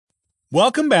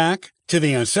Welcome back to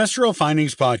the Ancestral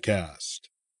Findings Podcast.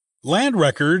 Land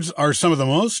records are some of the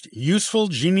most useful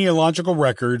genealogical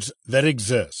records that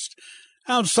exist,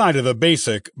 outside of the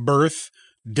basic birth,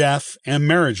 death, and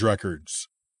marriage records.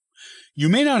 You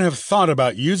may not have thought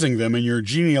about using them in your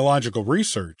genealogical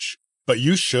research, but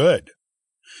you should.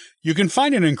 You can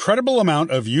find an incredible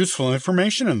amount of useful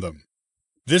information in them.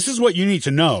 This is what you need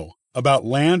to know about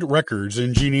land records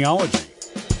in genealogy.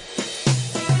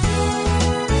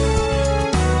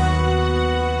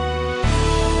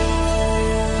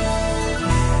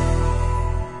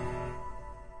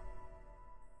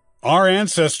 Our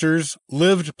ancestors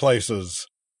lived places.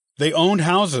 They owned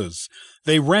houses.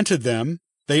 They rented them.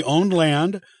 They owned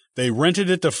land. They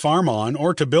rented it to farm on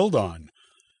or to build on.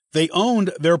 They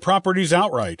owned their properties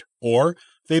outright, or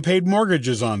they paid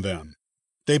mortgages on them.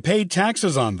 They paid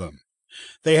taxes on them.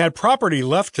 They had property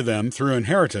left to them through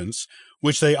inheritance,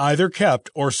 which they either kept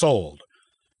or sold.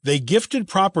 They gifted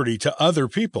property to other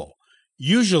people,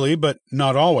 usually, but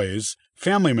not always,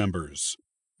 family members.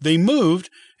 They moved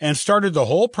and started the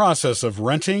whole process of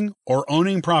renting or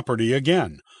owning property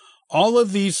again. All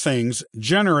of these things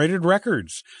generated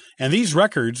records, and these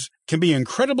records can be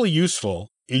incredibly useful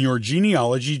in your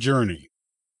genealogy journey.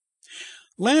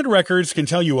 Land records can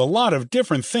tell you a lot of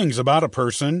different things about a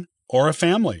person or a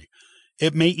family.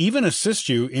 It may even assist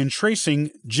you in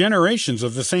tracing generations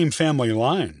of the same family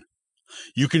line.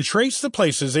 You can trace the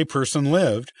places a person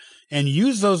lived and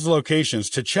use those locations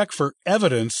to check for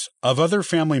evidence of other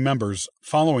family members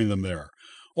following them there,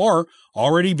 or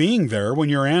already being there when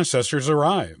your ancestors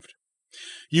arrived.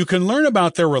 You can learn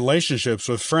about their relationships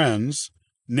with friends,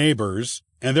 neighbors,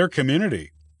 and their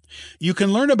community. You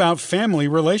can learn about family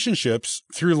relationships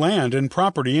through land and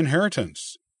property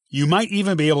inheritance. You might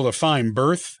even be able to find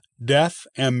birth, death,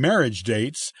 and marriage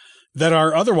dates that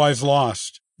are otherwise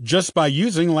lost just by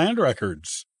using land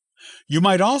records. You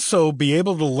might also be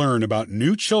able to learn about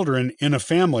new children in a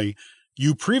family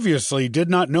you previously did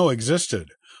not know existed,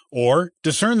 or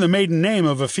discern the maiden name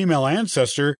of a female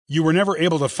ancestor you were never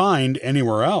able to find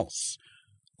anywhere else.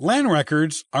 Land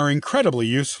records are incredibly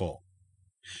useful.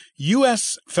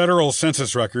 U.S. federal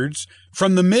census records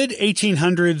from the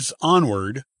mid-1800s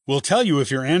onward will tell you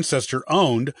if your ancestor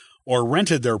owned or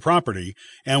rented their property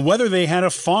and whether they had a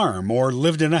farm or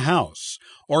lived in a house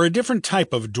or a different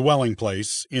type of dwelling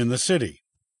place in the city.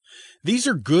 These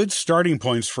are good starting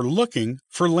points for looking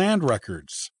for land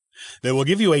records. They will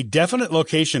give you a definite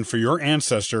location for your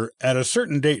ancestor at a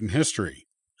certain date in history.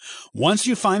 Once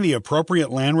you find the appropriate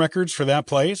land records for that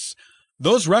place,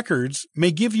 those records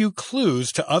may give you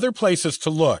clues to other places to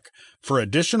look for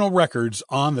additional records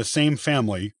on the same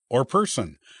family or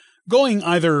person, going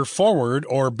either forward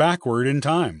or backward in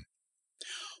time.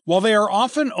 While they are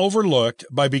often overlooked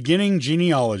by beginning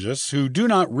genealogists who do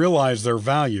not realize their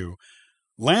value,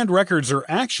 land records are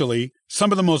actually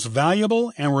some of the most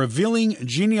valuable and revealing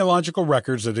genealogical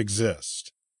records that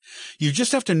exist. You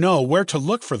just have to know where to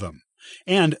look for them,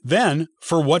 and then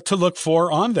for what to look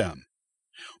for on them.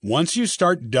 Once you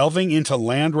start delving into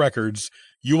land records,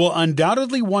 you will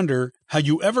undoubtedly wonder how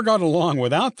you ever got along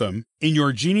without them in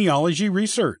your genealogy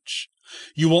research.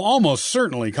 You will almost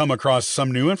certainly come across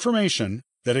some new information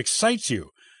that excites you,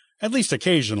 at least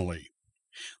occasionally.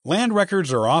 Land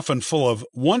records are often full of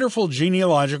wonderful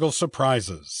genealogical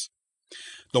surprises.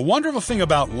 The wonderful thing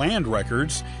about land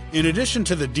records, in addition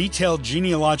to the detailed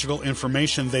genealogical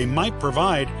information they might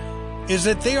provide, is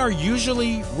that they are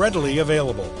usually readily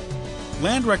available.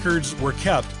 Land records were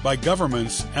kept by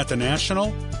governments at the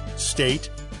national, state,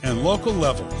 and local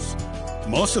levels.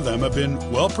 Most of them have been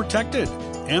well protected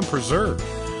and preserved,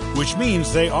 which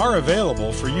means they are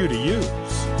available for you to use.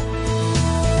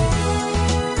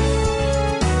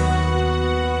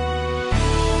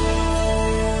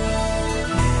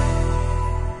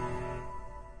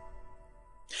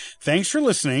 Thanks for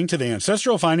listening to the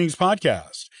Ancestral Findings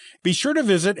Podcast. Be sure to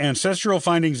visit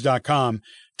ancestralfindings.com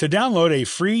to download a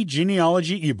free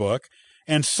genealogy ebook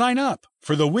and sign up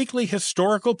for the weekly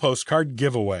historical postcard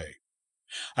giveaway.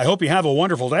 I hope you have a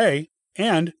wonderful day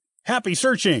and happy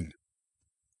searching!